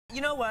You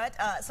know what?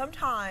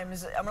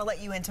 Sometimes I'm going to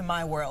let you into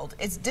my world.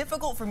 It's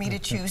difficult for me to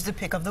choose the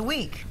pick of the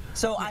week.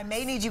 So I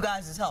may need you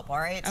guys' help, all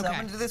right? So I'm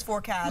going to do this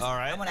forecast. All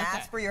right. I'm going to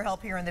ask for your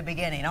help here in the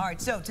beginning. All right,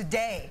 so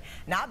today,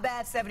 not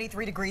bad,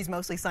 73 degrees,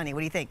 mostly sunny. What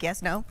do you think?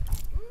 Yes, no?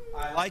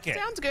 I like it.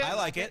 Sounds good. I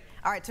like it.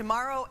 All right,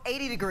 tomorrow,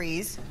 80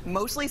 degrees,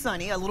 mostly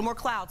sunny, a little more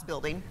clouds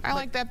building. I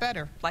like that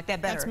better. Like that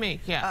better? That's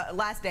me, yeah.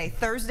 Last day,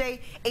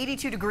 Thursday,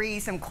 82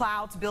 degrees, some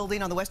clouds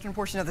building on the western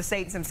portion of the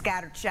state and some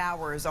scattered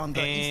showers on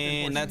the eastern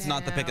portion. And that's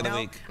not the pick of the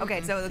No? week.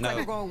 Okay, so it looks like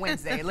we're going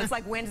Wednesday. It looks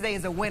like Wednesday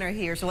is a winner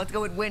here, so let's go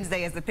with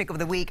Wednesday as the pick of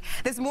the week.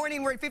 This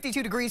morning, we're at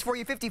 52 degrees for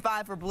you,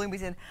 55 for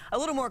Bloomington. A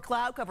little more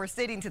cloud cover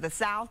sitting to the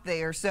south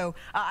there, so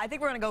I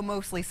think we're going to go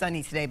mostly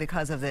sunny today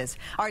because of this.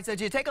 All right, so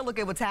to take a look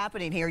at what's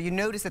happening here, you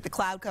notice that the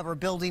cloud cover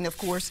building, of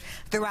course,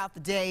 throughout the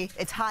day.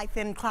 It's high,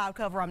 thin cloud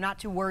cover. I'm not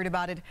too worried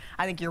about it.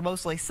 I think you're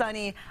mostly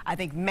sunny. I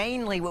think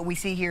mainly what we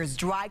see here is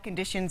dry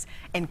conditions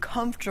and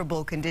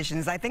comfortable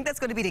conditions. I think that's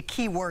going to be the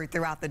key word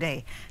throughout the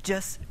day.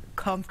 Just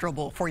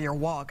comfortable for your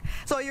walk.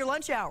 So your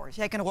lunch hours,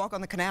 taking a walk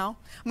on the canal,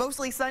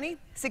 mostly sunny,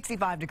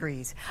 65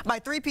 degrees. By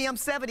 3 p.m.,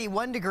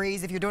 71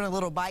 degrees. If you're doing a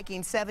little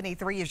biking,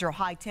 73 is your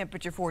high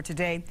temperature for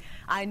today.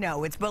 I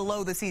know it's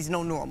below the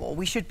seasonal normal.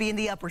 We should be in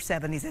the upper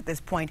 70s at this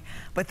point,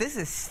 but this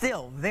is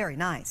still very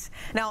nice.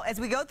 Now, as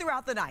we go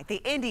throughout the night,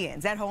 the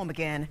Indians at home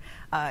again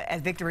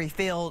at Victory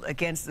Field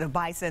against the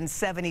Bison,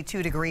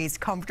 72 degrees,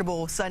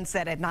 comfortable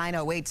sunset at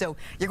 9:08. So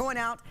you're going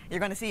out, you're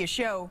going to see a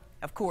show,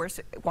 of course,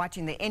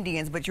 watching the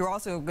Indians, but you're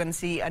also going to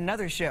see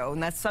another show,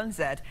 and that's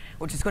sunset,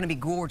 which is going to be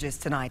gorgeous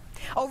tonight.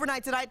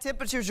 Overnight tonight,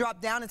 temperatures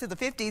drop down into the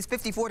 50s,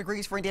 54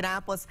 degrees for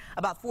Indianapolis,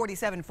 about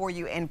 47 for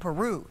you in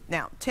Peru.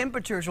 Now,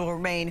 temperatures will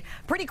remain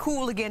pretty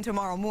cool again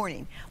tomorrow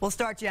morning. We'll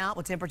start you out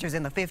with temperatures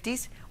in the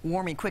 50s,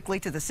 warming quickly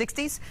to the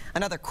 60s.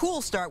 Another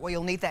cool start where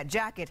you'll need that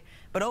jacket,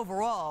 but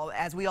overall,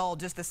 as we all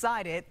just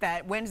decided,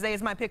 that Wednesday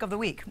is my pick of the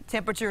week.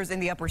 Temperatures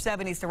in the upper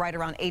 70s to right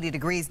around 80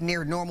 degrees,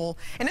 near normal.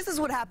 And this is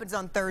what happens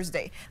on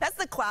Thursday. That's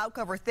the cloud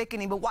cover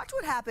thickening, but watch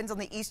what happens on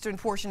the eastern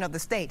portion of the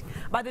state.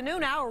 By the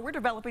noon hour, we're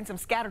developing some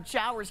scattered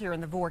showers here in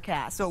the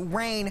forecast. So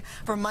rain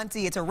from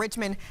Muncie to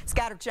Richmond,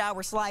 scattered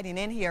showers sliding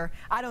in here.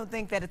 I don't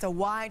think that it's a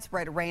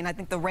widespread rain. I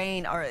think the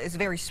rain is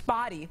very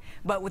spotty,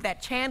 but with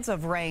that chance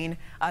of rain,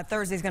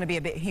 Thursday is going to be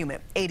a bit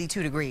humid,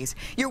 82 degrees.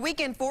 Your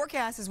weekend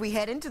forecast as we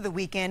head into the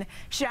weekend,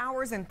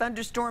 showers and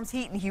thunderstorms,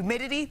 heat and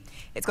humidity.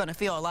 It's going to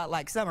feel a lot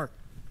like summer.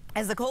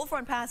 As the cold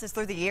front passes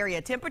through the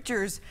area,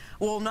 temperatures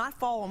will not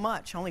fall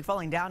much, only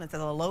falling down into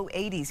the low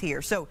 80s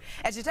here. So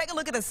as you take a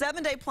look at the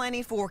 7-day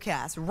planning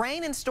forecast,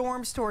 rain and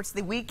storms towards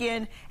the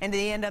weekend and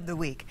the end of the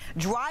week.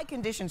 Dry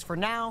conditions for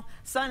now,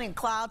 sun and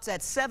clouds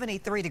at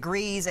 73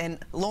 degrees. And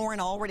Lauren,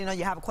 I already know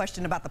you have a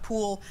question about the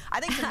pool. I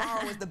think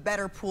tomorrow is the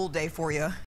better pool day for you.